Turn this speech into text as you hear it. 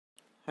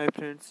Hi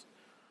friends,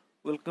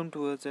 welcome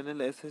to our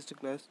channel SST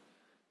class.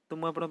 तो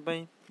ମୁଁ ଆପଣଙ୍କ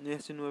ପାଇଁ ନେଇ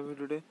ଆସିଛି ନୂଆ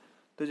ଭିଡ଼ିଓଟେ।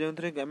 ତ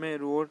ଯେଉଁଥିରେ କି ଆମେ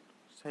ରୋଡ଼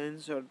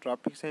ସାଇନ୍ସ ଆଉ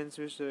ଟ୍ରାଫିକ୍ ସାଇନ୍ସ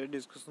ବିଷୟରେ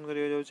ଡିସ୍କସନ୍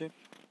କରିବାକୁ ଯାଉଛେ।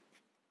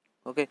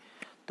 ଓକେ,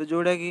 ତ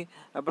ଯେଉଁଟାକି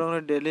ଆପଣଙ୍କର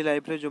ଡେଲି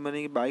ଲାଇଫ୍ରେ ଯେଉଁମାନେ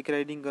କି ବାଇକ୍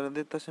ରାଇଡ଼ିଂ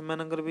କରନ୍ତି ତ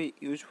ସେମାନଙ୍କର ବି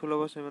ୟୁଜଫୁଲ୍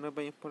ହେବ, ସେମାନଙ୍କ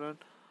ପାଇଁ ଇମ୍ପୋର୍ଟାଣ୍ଟ।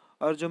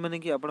 ଆଉ ଯେଉଁମାନେ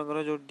କି ଆପଣଙ୍କର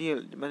ଯେଉଁ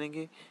DL ମାନେ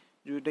କି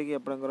ଯେଉଁଟାକି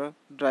ଆପଣଙ୍କର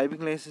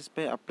ଡ୍ରାଇଭିଂ ଲାଇସେନ୍ସ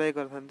ପାଇଁ ଆପ୍ଲାଏ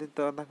କରିଥାନ୍ତି, ତ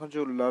ତାଙ୍କର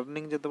ଯେଉଁ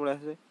ଲର୍ଣ୍ଣିଂ ଯେତେବେଳେ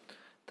ଆସେ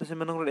ତ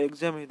ସେମାନଙ୍କର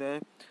ଏକ୍ଜାମ୍ ହୋଇଥାଏ,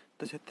 ତ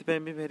ସେଥିପାଇଁ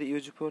ବି ଭେରି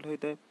ୟୁଜଫୁଲ୍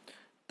ହୋଇଥାଏ।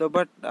 तो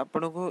बट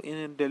आपन को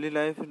इन डेली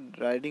लाइफ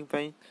राइडिंग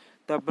पाई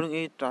तो आपन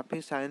ये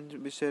ट्रैफिक साइंस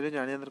विषय रे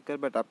जानिया दरकार।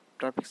 बट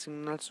ट्रैफिक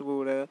सिग्नल्स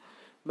गुड़ा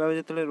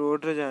जो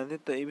रोड रे जाते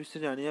तो ये विषय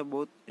जानिया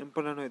बहुत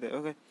इंपोर्टेंट होता है।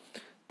 ओके,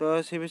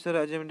 तो से विषय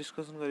आज हम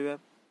डिस्कशन करवा।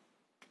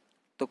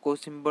 तो कौ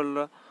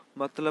सिंबल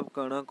मतलब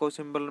कौन, कौ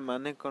सिंबल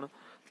माने कौन,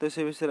 तो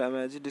से विषय आम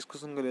आज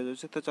डिस्कसन कर।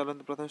 तो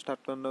चलते प्रथम स्टार्ट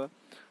करना।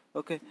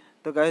 ओके,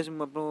 तो गाइज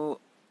मुझे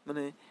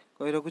माने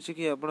कही रखुच्छी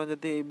कि आप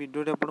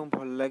भिडियो आपको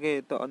भल लगे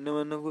तो अन्य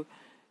मानक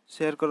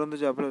शेयर करते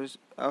जहाँफल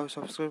आ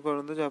सब्सक्राइब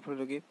करते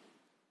जहाँफल कि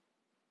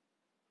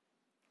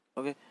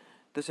ओके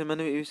तो से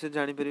मैंने विषय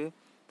जापर।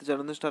 तो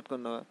चलते स्टार्ट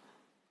करना।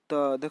 तो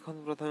देखो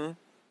प्रथम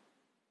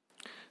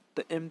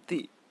तो एमती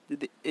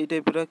जब ये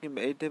टाइप्र कि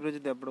टाइप्र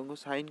जब आपको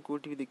साइन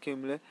कौट भी देखा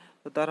मिले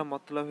तो तार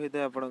मतलब होता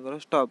है आपंकर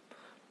स्टॉप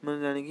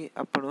मैंने जाणी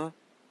आपण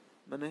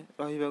मैंने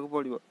रहा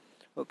पड़ो।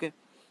 ओके,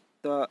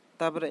 तो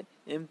तापर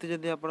एमती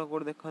जब आप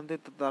देखते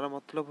तो तार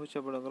मतलब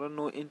हो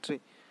नो एंट्री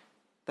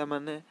ता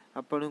माने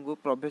आपण को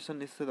प्रवेश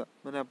निषेध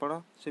माने आपण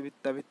से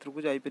भितर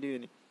को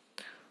जापरेनि।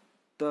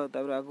 तो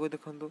तापर आगु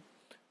देखो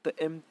तो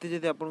एमती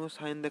जब आपको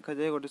साइन देखा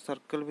जाए गोटे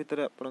सर्कल भितर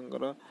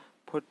आपणकर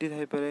 40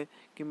 थाईपे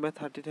कि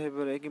 30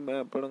 थाईपे कि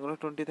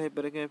 20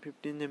 थाईपे कि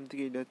 15 जमती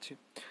कि अच्छी।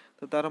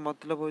 तो तार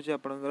मतलब हूँ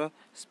आपणकर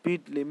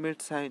स्पीड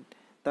लिमिट साइन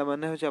ता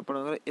माने हूँ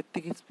आपणकर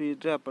एतिक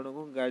स्पीड रे आपण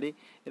को गाड़ी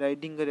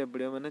राइडिंग करिया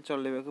पड़ियो माने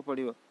चलेबा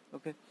पड़ियो।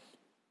 ओके,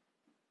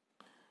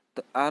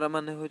 तो आर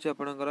माने हूँ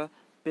आपणकर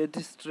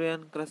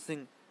पेडिस्ट्रियन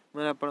क्रॉसिंग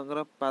मैंने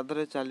आपंकर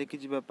पादरे चलिकी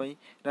जावाई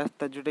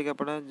रास्ता जोटा कि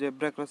आप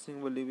जेब्रा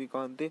क्रॉसिंग बोली भी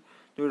कहते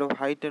जो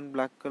white and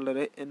black colour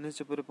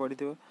NH पर पड़ी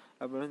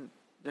आप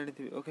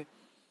जानी। ओके,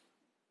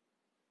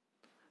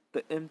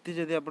 तो एमती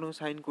जब आपको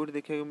साइन कौट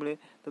देखा मिले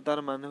तो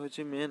तार मान हूँ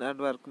मेन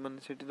एंड वर्क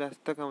माने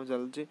रास्ता काम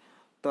चलती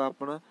तो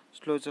आप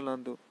स्लो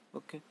चलातु।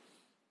 ओके,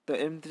 तो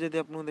एमती जब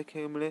आपको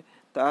देखा मिले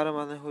तो आर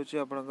मान हूँ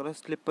आपंकर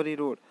स्लीपरी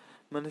रोड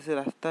माने से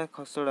रास्ता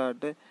खसड़ा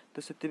अटे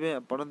तो से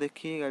आप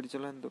देखिए गाड़ी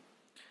चलातु।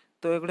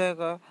 तो एगुड़ाक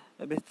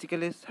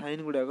बेसिकली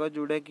साइन गुड़ाक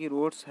जोड़ा कि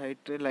रोड साइड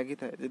रे लगी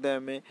था जब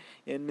आम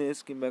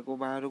NS कि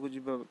बाहर को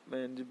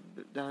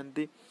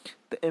जाती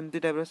तो एमती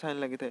टाइप साइन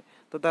लगी था।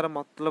 तो तार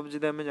मतलब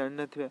जब आम जान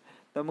ना तो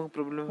आमको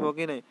प्रोब्लेम हो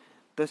कि नहीं,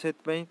 तो से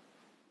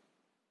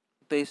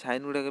तो ये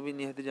साइन गुड़ाक भी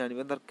निहाती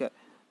जानवा दरकार।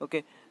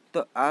 ओके,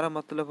 तो आर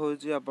मतलब हूँ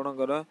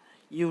आपणकर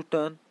यू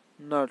टर्न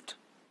नट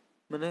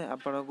माने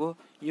आपण को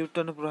यू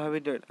टर्न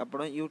प्रोहिबिटेड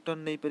आप यू टर्न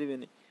नहीं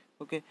पारे।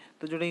 ओके,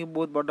 तो जोटा कि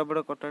बहुत बड़ा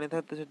बड़ा कटाणी था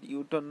तो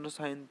यू टर्न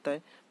साइन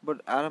थाए बट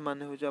आर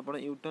मान हूँ आप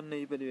यू टर्न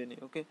नहीं पारे।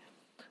 ओके,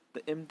 तो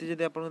एमती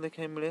जब आपको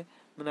देखा मिले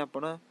मैंने आप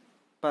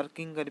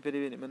पार्किंग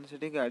करें मैंने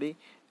से गाड़ी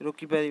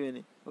रोकी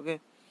पारे। ओके,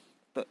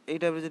 तो यही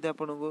टाइप जब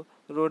आपको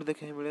रोड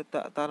देखा मिले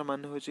तार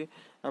मान हूँ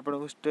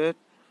आपको स्ट्रेट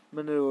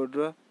मैंने रोड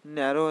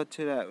नैरो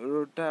अच्छे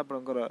रोडटा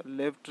आपंकर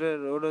लेफ्ट रे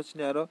रोड अच्छी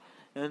नैरो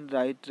एंड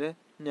राइट रे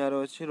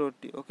नैरो अच्छी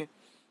रोडटी। ओके,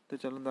 तो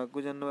चलते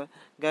आगे जानवा।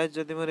 गाइस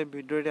जदि मोर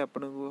भिडियोटी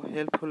आपको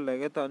हेल्पफुल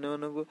लगे तो अन्य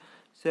मानक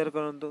शेयर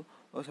करूँ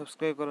और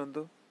सब्सक्राइब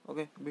करूँ।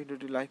 ओके,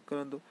 भिडियोटी लाइक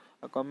करूँ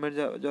और कमेंट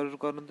जरूर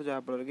करूँ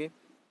जहाँफल कि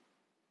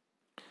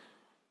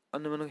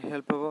अन्य मानक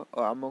हेल्प हम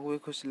और आमको भी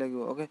खुशी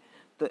लगे। ओके,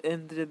 तो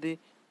एमती जदि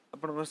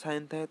आपंकर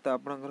साइन थाए तो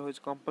आपंकर हूँ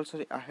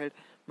कंपलसरी अहेड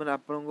मैंने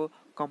आपको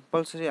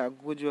कंपलसरी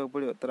आगू जावाक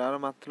पड़ो। तार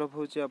मतलब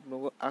हूँ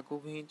आपको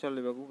आगू ही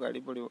चलवा गाड़ी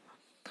पड़ो।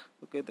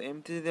 ओके, तो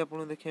एमती जब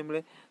आपको देखा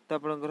मिले तो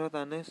आपंकर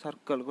ताने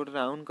सर्कल गोटे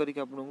राउंड करके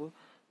आपको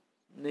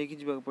नहीं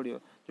जावाक पड़ो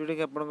जोटा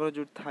कि आपंकर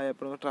जो थाए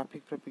आप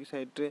ट्राफिक फ्राफिक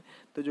साइड्रे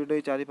तो जोटा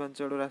कि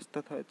 4-5 आड़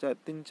रास्ता थाए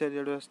 3-4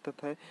 आड़ रास्ता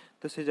थाए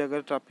तो से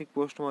जगह ट्राफिक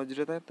पोस्ट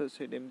मझे थाए तो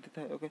से एमती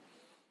थाए। ओके,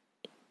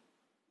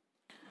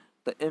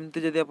 तो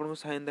एमती जब आपको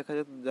साइन देखा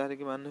जाए जहाँ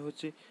कि मान हूँ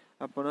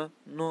आप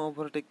नो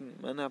ओभरटेकिंग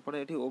माने आप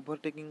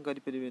ओभरटेकिंग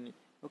करें।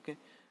 ओके,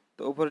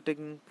 तो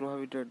ओभरटेकिंग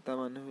प्रोहिबिटेड ता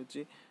मान हूँ।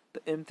 तो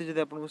एमती जब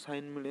आपको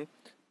साइन मिले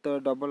तो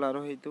डबल आरो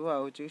हो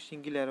आ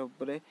सिंगल आरो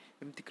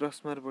एमती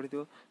क्रॉस मार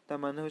पड़ो ता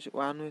मान हूँ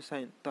वन वे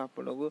साइन तो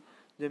आपको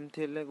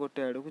जमती है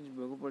गोटे आड़ को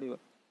जीवा पड़ो।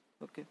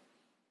 ओके,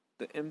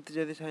 तो एमती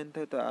जब साइन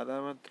थाए तो आर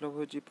मतलब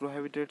हूँ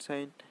प्रोहिबिटेड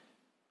साइन।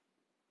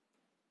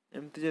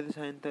 एमती जब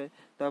साइन थाए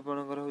तो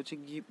आपंकर हूँ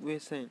गिव वे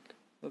साइन।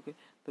 ओके,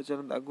 तो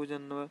चलते आगू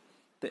जानवा।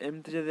 तो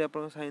एमती जब आप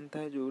साइन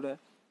थाए जोड़ा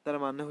तार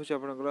मान हूँ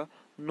आपंकर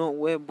नो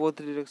वे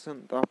बोथ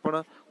डायरेक्शन तो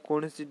आप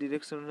कौन सी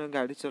डायरेक्शन में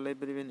गाड़ी चलाई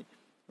पारे।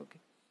 ओके,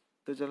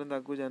 तो चलते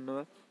आगू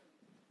जानवा।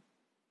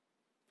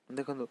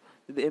 देखो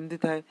जब एमती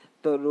थाए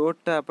तो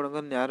रोडटा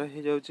आपंकर नैरो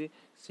हो जाऊँगी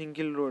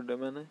सिंगल रोड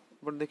माने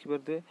आप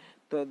देखिपे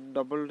तो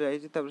डबल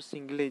जाइए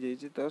सिंगल हो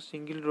जाए तो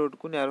सिंगल रोड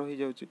को नैरो हो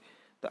जाऊँगी।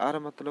 तो आर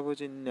मतलब हूँ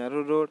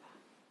नैरो रोड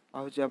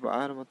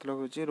आर मतलब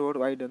हूँ रोड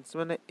वाइडेंस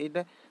माने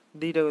यहाँ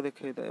दुईटा को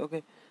देखा था।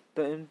 ओके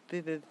तो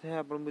एमती थाए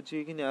आप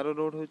बुझे कि नारो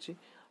रोड होची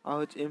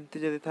आ एमती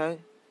जदि थाए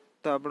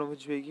तो आप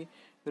बुझे कि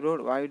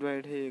रोड वाइड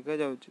वाइड होगा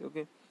जाऊँगी।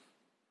 ओके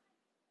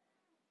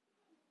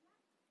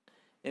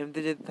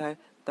एमती जदि थाए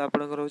तो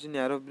आपंकर हूँ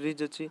नारो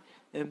ब्रिज अच्छी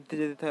एमती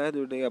जदि थाए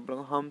जोटा कि आप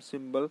हम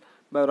सिंबल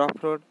बा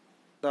रफ रोड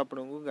तो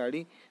आपन को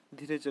गाड़ी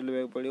धीरे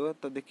चलवाक पड़ो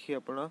तो देखिए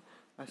आप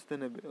आस्ते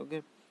ने।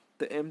 ओके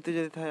तो एमती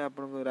जदि थाए आप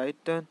राइट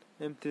टर्न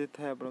एमती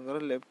थाए आप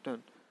लेफ्ट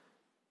टर्न।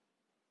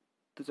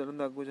 तो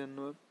चलते आगू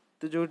जानवा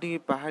तो जो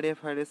पहाड़िया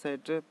फाड़िया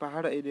साइड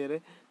पहाड़ एरिया रे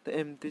तो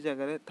एमती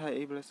जगह थाए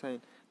ये साइन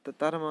तो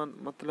तार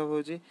मतलब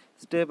हूँ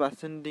स्टेप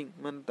आसेंडिंग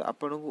मान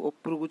आपन को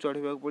ऊपर को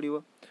चढ़ाक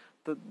पड़ो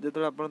तो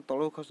जो आप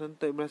तलू खसते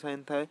तो ये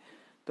साइन थाए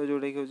तो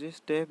जोटा कि हूँ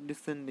स्टेप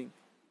डिसेंडिंग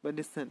बा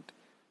decent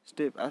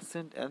step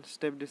आसेंट and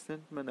step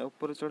decent मैंने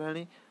ऊपर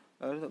चढ़ाणी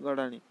और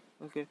गड़ाणी।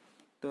 ओके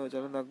तो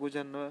चलते आगू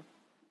जानवा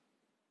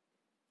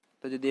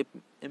तो जब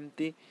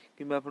एमती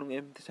कि आपको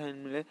एमती साइन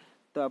मिले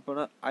तो आप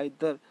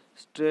आइदर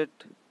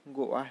स्ट्रेट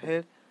गो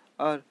अहेड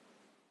और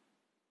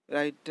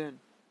राइट टर्न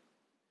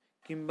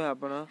कि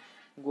आप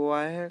गो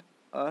अहेड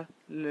और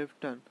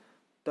लेफ्ट टर्न।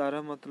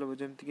 तार मतलब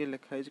जमती कि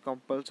लिखाई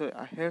कंपलसरी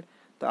अहेड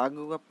तो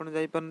आगू को आप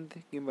जापारती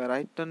कि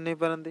राइट टर्न नहीं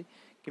पारती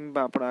कि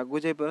आप आगू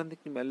जापारती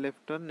कि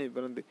लेफ्ट टर्न नहीं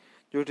पारती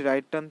जो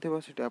राइट टर्न थी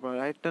से आप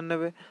राइट टर्न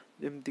ने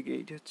जमती कि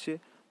ये अच्छे।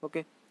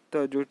 ओके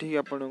तो जो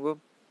आपन को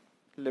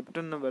लेफ्ट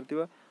टर्न नबार थी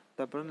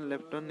तो आप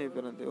लेफ्ट टर्न नहीं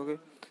पारती। ओके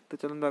तो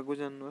चलते आगू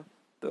जानवा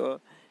तो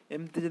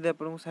एमती जब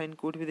आपको साइन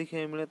कौट भी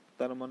देखा मिले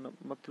तार मन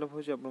मतलब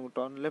हूँ आपको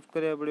टर्न लेफ्ट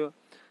करा पड़ो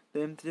तो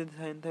एमती जब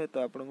साइन थाए तो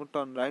आपको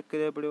टर्न राइट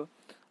करा पड़ो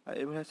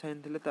आ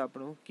साइन थे तो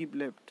आपको कीप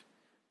लेफ्ट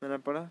मैंने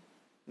आप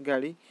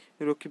गाड़ी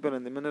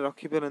रोकीपारती मैंने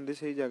रखीपारती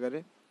से जगह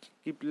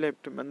कीप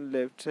लेफ्ट मैंने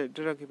लेफ्ट साइड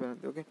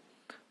रखीपारती। ओके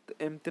तो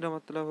एमती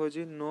मतलब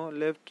हूँ नो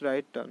लेफ्ट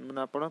राइट टर्न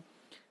मैंने आप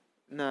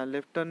ना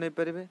लेफ्ट टर्न नहीं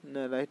पारे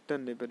ना राइट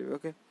टर्न नहीं पारे।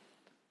 ओके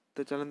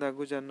तो चलते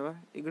आगू जानवा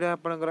इगुड़ा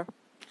आपणकर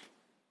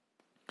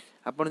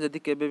आपड़ जदि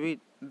केबे भी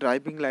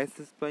ड्राइविंग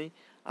लाइसेंस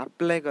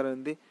अप्लाई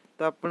करती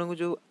तो आपन को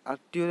जो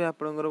आरटीओ रे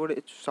आपनकर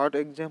गोटे शॉर्ट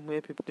एग्जाम हुए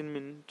 15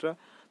 मिनिट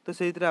तो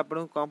से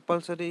आपको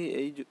कंपलसरी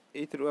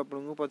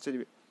आपको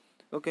पचारे।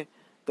 ओके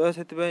तो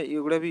से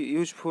युगुड़ा भी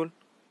यूजफुल।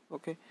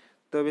 ओके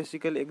तो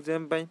बेसिकली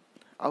एग्जाम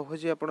आउ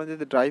आप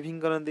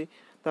ड्राइविंग करती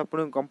तो आप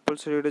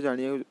कंपलसरी गोटे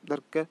जाना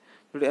दरकार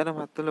जो यार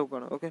मतलब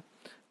कौन। ओके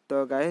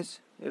तो गाइस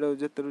ये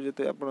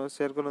जिते आप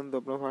शेयर करूँ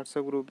अपना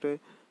व्हाट्सएप ग्रुप रे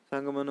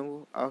सांग मानू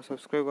आ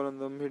सब्सक्राइब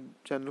कर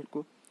चैनल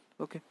को।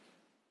 ओके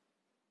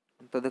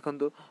तो देखो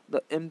तो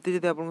एमती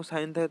जब आपको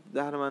साइन थाए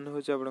जार मान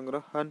हूँ आपंकर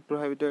हर्न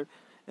प्रोहिबिटेड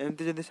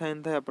एमती जब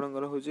साइन थाए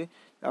आपंकर हूँ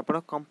आप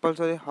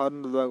कंपलसरी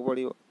हर्न देवाक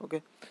पड़ो। ओके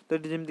तो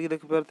ये जमीक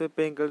देखिपे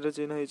पेन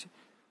चिन्ह है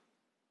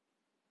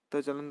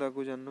तो चलते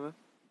आगे जानवा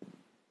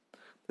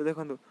तो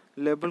देखो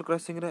लेवल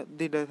क्रॉसिंग रे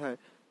दुईटा थाए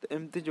तो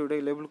एमती जोटा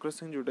लेवल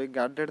क्रॉसिंग जोटा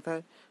गार्डेड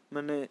थाए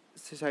माने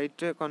से साइड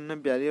रे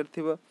कौन बैरियर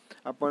थी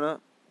आपड़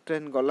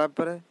ट्रेन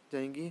गलापर जा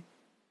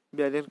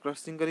बैरियर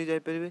क्रॉसिंग कर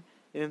जापर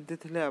एमती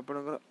थे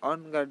आपंकर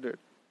अनगार्डेड।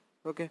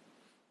 ओके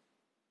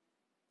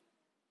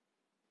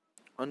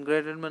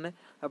अनगार्डेड माने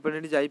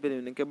आपन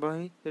जापर केवल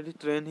ही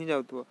ट्रेन ही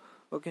जाऊ।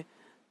 ओके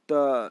तो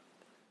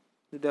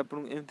जब आप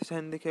एमती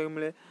साइन देखा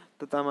मिले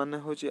तो माने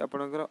हूँ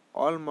आपंकर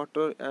all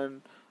motor and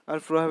are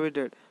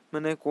prohibited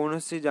माने कौन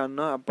सी जान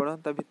आप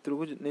भितर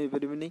को नहीं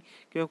पारे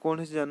कि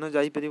कौन सी जान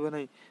जापर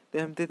ना तो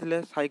एमती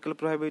थे साइकिल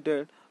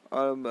प्रोहिबिटेड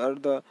और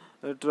द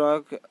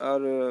ट्रक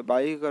और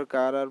बाइक और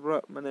कार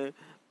और माने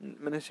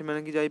माने से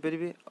माने कि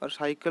जापर और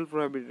साइकिल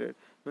प्रोहिबिटेड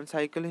मैंने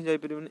साइकिल ही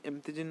जापर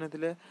एमती चिन्ह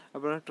थे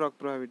आप ट्रक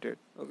प्रोहिबिटेड।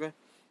 ओके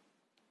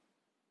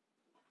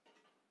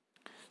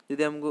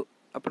जदि आमको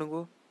आपन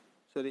को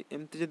सॉरी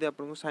एमती जब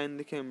आपको साइन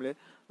देखा मिले।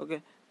 ओके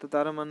तो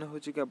तार मान हूँ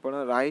कि आप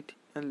right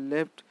and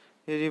left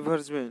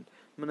reverse bend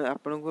मैंने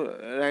आपन को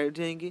राइट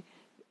जाइए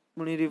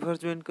पुणी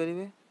रिभर्स बेंड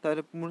करेंगे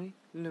तार पुणी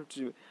लेफ्ट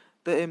जी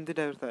तो एमती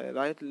टाइप थाए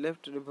राइट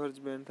लेफ्ट रिभर्स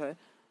बेंड थाए।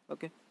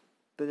 ओके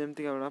तो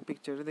जमती आप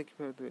पिक्चर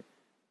देखिपे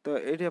तो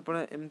ये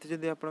एमती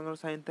जब आप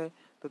साइन थाए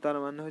तो तार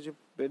मान हूँ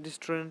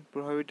पेडिस्ट्रियन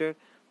प्रोहिबिटेड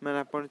मैंने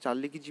आप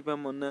चलिकी जावा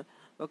मना।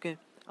 ओके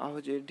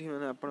आठी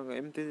मैंने आप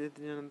एमती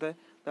जन थाए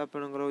तो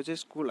आपंकर हूँ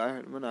स्कूल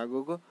अहेड मैंने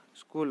आगो को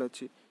स्कूल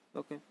अच्छी।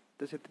 ओके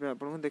तो से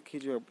आपको देखी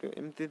जावाक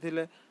एमती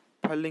थे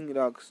फॉलिंग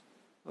रॉक्स।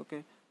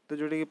 ओके तो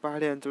जोटा कि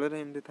पहाड़िया अंचल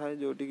एमती थाए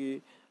जोटि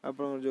कि आप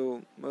जो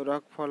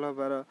रॉक फॉल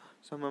हबार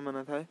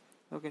संभावना थाए।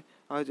 ओके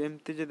आज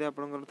एमती जब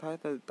आपंकर थाए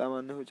तो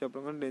माने हूँ आप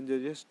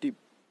डेंजरियस टिप।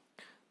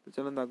 तो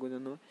चलते आगू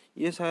जान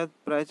ये शायद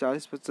प्राय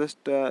 40-50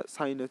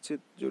 साइन अच्छे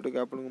जोटा कि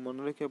आपको मन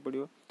रखा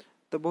पड़ो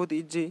तो बहुत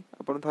इजी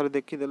आप थे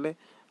देखीदे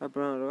आप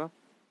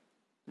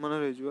मन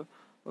रही।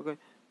 ओके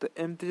तो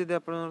एमती जब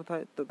आप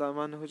थाए तो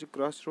मान हूँ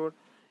क्रॉस रोड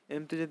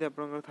एमती जब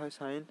आप थाए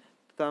साइन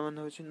तो मान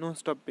हूँ नो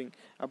स्टॉपिंग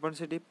आपन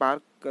से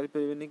पार्क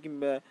करें कि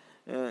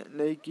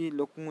नहीं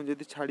लोक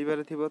जब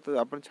छाड़बार थी तो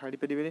आप छाड़ी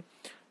पारे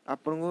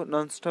आपन को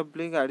नॉन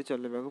स्टॉपली गाड़ी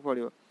चलवाक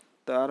पड़ो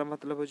तो आर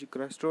मतलब हूँ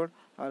क्रॉस रोड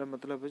आर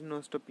मतलब हूँ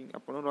नो स्टॉपिंग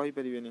आप रही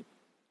पारे।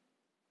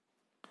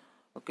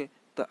 ओके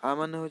तो आ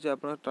माने हूँ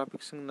आप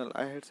ट्रैफिक सिग्नल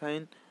अहेड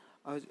साइन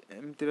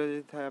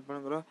एमती थाए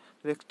आपंकर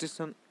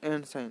रेस्ट्रिक्शन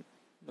एंड साइन।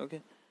 ओके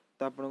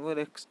तो आपको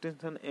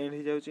एक्सटेंशन एंड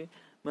हो जाउची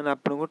माने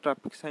आपको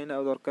ट्रैफिक साइन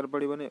आ दरकार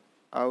पड़िबने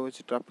आउ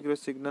ट्रैफिक रो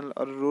सिग्नल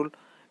और रूल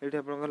ये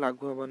आपको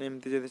लागू हेबनी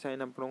एमती जदि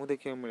साइन आपको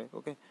देखा मिले।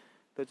 ओके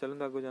तो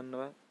चलते आगे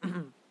जानवा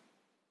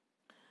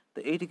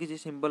तो ये किसी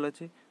सिंबल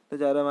अच्छे तो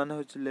जार मान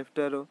हूँ लेफ्ट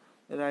एरो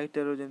राइट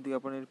एरो जमी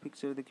आप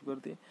पिक्चर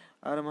देखिपे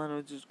आर मान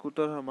हूँ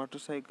स्कूटर और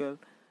मोटरसाइकेल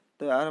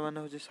तो आर मान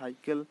हूँ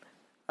साइकेल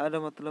आर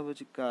मतलब हूँ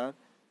कार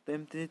तो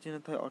एमती चिन्ह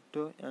था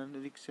ऑटो एंड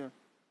रिक्शा।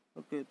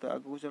 ओके तो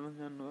आगे चलते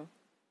जानवा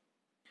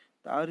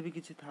तो आर भी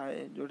किसी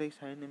थाए जोटा कि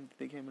साइन एमती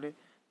देखा मिले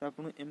तो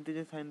आपको एमती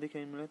जो साइन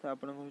देखा मिले तो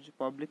आपको हूँ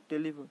पब्लिक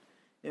टेलीफोन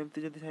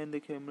एमती जब साइन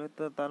देखा मिले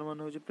तो तार मान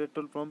हूँ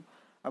पेट्रोल पंप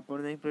आप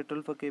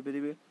पेट्रोल पकई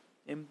पारे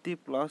एमती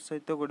प्लस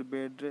सहित गोटे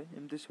बेड्रे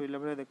एमती शोला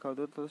भाई देखा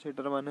तो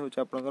सेटार मान हूँ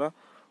आपंकर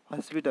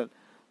हस्पिटाल।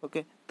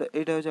 ओके तो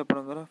यहाँ हूँ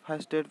आपंकर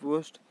फास्ट एड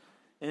पोस्ट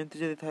एमती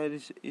जब थाए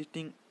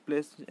इटिंग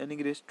प्लेस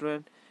यानी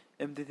रेस्टोरेंट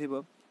एमती थी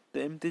तो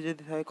एमती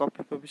जब थाए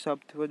कॉफी कॉफी शॉप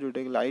थी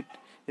जोटा कि लाइट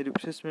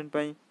रिफ्रेशमेंट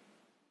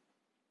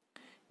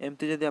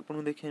एमती जब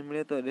आपको देखा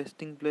मिले तो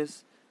रेस्टिंग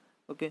प्लेस।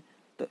 ओके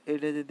तो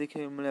ये जब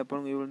देखा मिले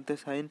आपको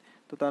साइन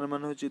तो तार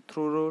मान हूँ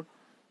थ्रू रोड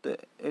तो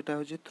यहाँ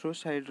हूँ थ्रू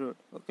साइड रोड।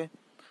 ओके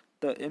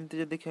तो एमती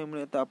जब देखा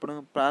मिले तो आप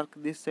पार्क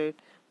दिस साइड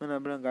मैंने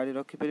आप गाड़ी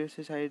रखिपारे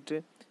से साइड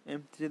रे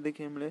एमती जब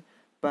देखा मिले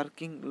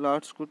पार्किंग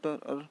लॉट स्कूटर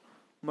और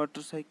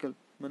मोटरसाइकेल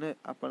मैंने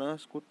आप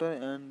स्कूटर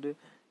एंड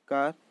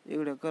कार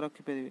युड़ाक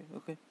रखिपारे।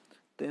 ओके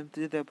तो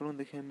एमती जब आपको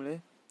देखा मिले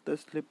तो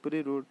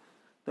स्लीपरी रोड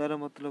तार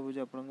मतलब हूँ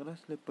आपंकर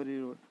स्लीपरी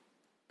रोड।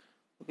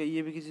 ओके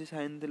ये भी किसी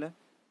साइन थिला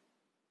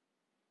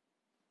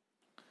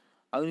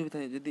आउरी भी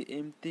थाए जदि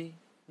एमती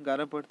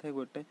गार पड़ता है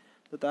गोटे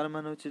तो तार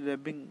मान हूँ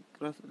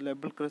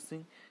लेवल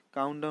क्रॉसिंग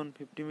काउंटडाउन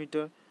 50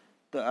 मीटर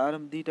तो आर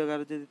दीटा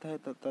गार जदि थाए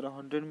तो तार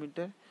 100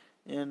 मीटर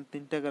एंड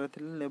तीनटा गार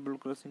थे level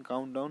crossing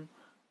countdown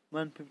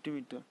 150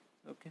 metre.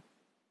 Okay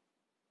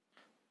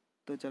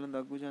तो चलो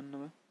आगू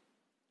जानवा।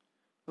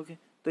 ओके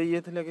तो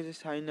ये थी किसी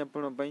साइन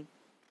आपण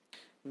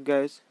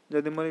गाइस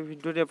जदि मोर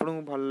वीडियो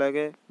आपको भल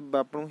लगे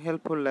आपको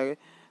हेल्पफुल लगे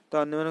तो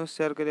अन्य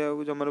शेयर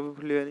करने जमार भी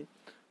भूल।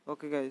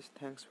 Okay guys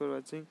thanks for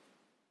watching.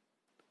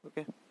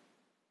 Okay.